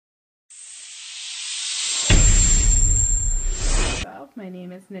myself. My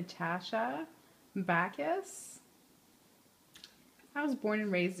name is Natasha Bacchus. I was born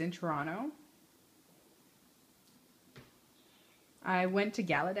and raised in Toronto. I went to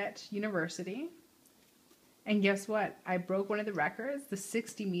Gallaudet University. And guess what? I broke one of the records, the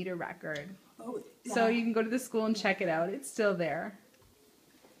 60-meter record. Oh, yeah. So you can go to the school and check it out. It's still there.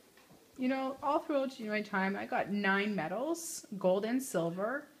 You know, all throughout my time, I got 9 medals, gold and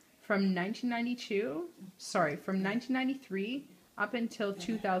silver, from 1993 up until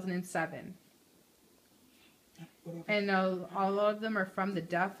 2007. And all of them are from the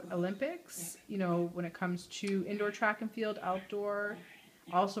Deaf Olympics, you know, when it comes to indoor track and field, outdoor,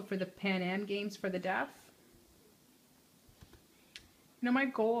 also for the Pan Am Games for the deaf. You know, my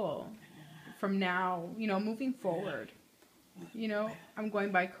goal from now, you know, moving forward, you know, I'm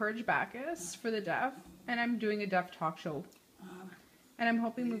going by Courage Bacchus for the deaf, and I'm doing a deaf talk show. And I'm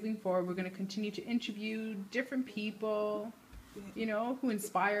hoping moving forward we're going to continue to interview different people, you know, who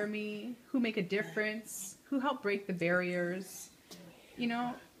inspire me, who make a difference, who help break the barriers, you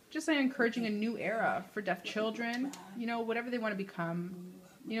know, just like encouraging a new era for deaf children, you know, whatever they want to become.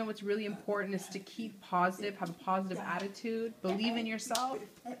 You know, what's really important is to keep positive, have a positive attitude, believe in yourself.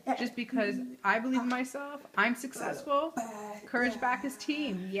 Just because I believe in myself, I'm successful. Courage Bacchus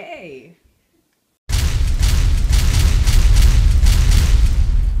team, yay!